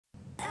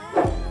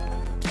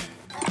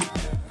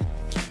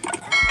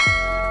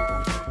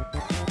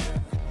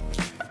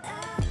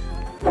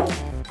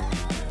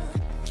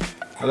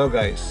Hello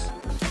guys,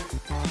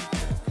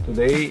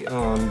 today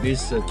on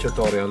this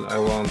tutorial I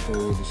want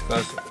to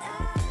discuss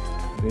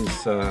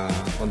this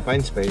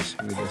confined space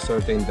with a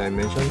certain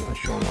dimension as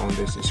shown on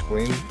this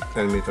screen,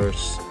 10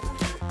 meters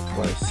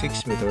by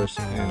 6 meters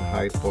and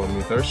height 4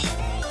 meters,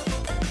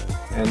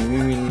 and we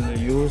will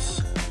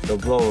use the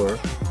blower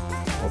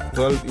of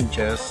 12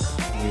 inches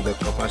with a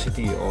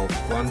capacity of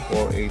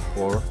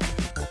 1484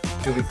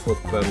 cubic foot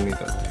per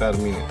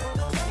minute.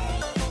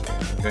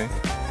 Okay,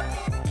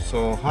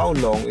 so how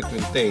long it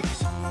will take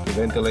to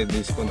ventilate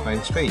this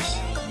confined space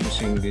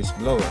using this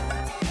blower?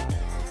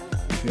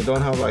 If you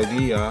don't have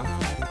idea,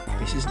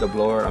 this is the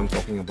blower I'm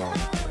talking about.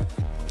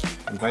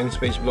 Confined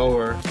space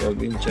blower,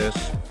 12 inches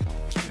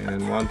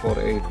and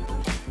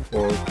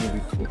 1484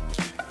 cubic foot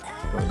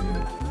per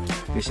minute.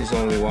 This is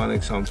only one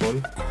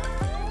example,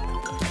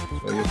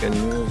 so you can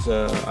use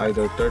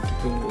either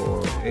 32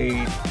 or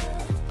 8.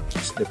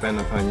 It's depend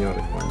upon your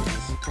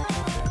requirements.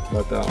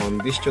 But on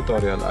this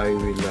tutorial I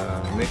will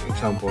make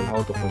example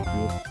how to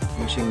compute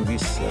using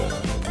this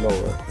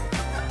blower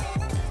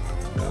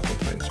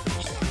confined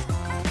space.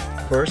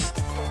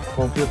 First,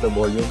 compute the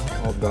volume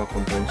of the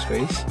confined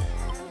space.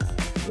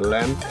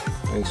 Length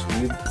times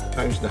width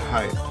times the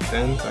height,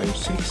 10 times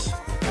 6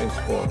 times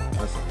 4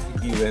 as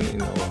given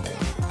in our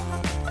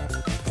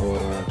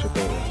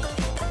tutorial,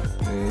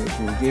 and it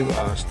will give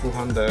us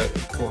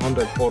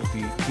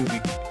 240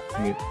 cubic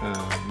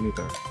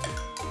meter.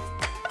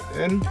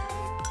 Then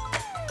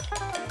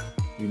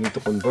we need to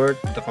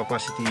convert the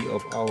capacity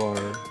of our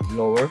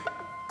blower,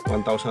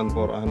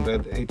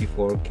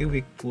 1484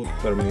 cubic foot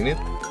per minute,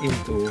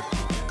 into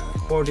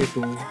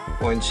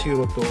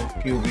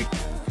 42.02 cubic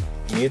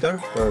meter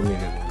per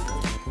minute.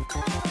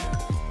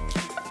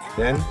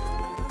 Then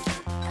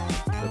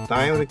the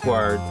time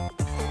required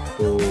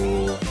to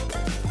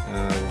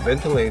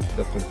ventilate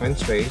the confined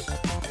space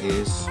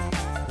is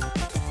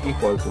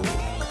equal to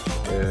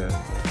the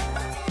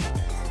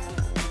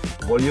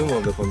volume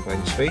of the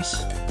confined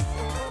space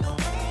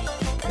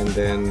and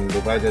then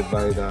divided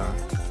by the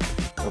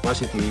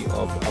capacity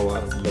of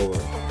our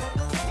blower.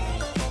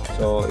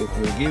 So it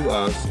will give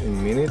us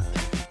in minute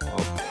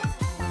of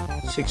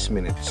 6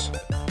 minutes.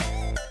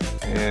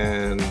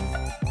 And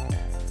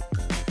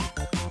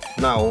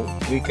now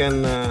we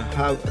can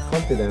have a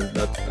confidence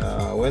that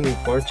when we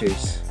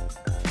purchase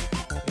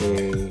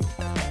a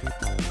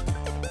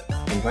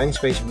confined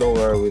space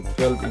blower with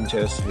 12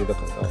 inches with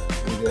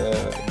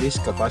this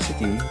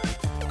capacity,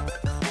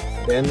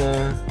 then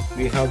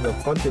we have the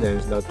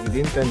confidence that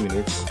within 10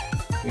 minutes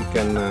we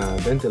can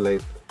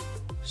ventilate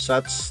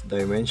such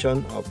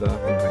dimension of the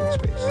confined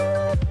space.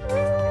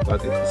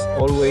 But it is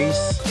always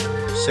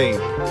safe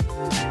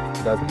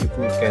that if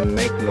we can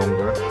make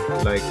longer,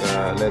 like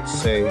let's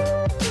say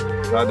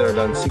rather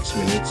than 6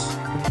 minutes,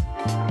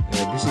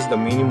 this is the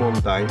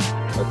minimum time,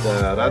 but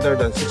rather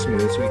than 6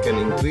 minutes we can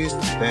increase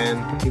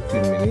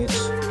 10-15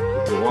 minutes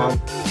if we want,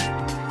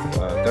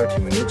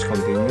 30 minutes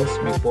continuous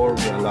before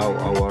we allow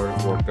our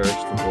workers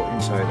to go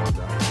inside of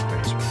the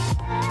confined space.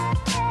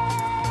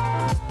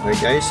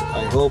 Alright guys,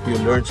 I hope you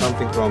learned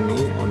something from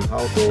me on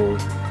how to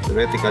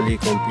theoretically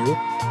compute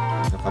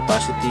the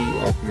capacity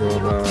of your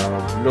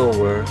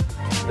blower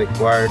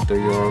required to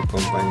your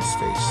confined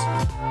space.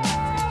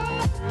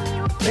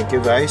 Thank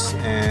you guys,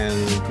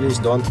 and please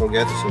don't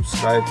forget to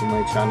subscribe to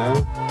my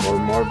channel for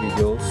more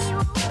videos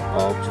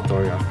of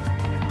tutorial.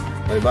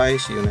 Bye bye,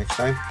 see you next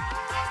time.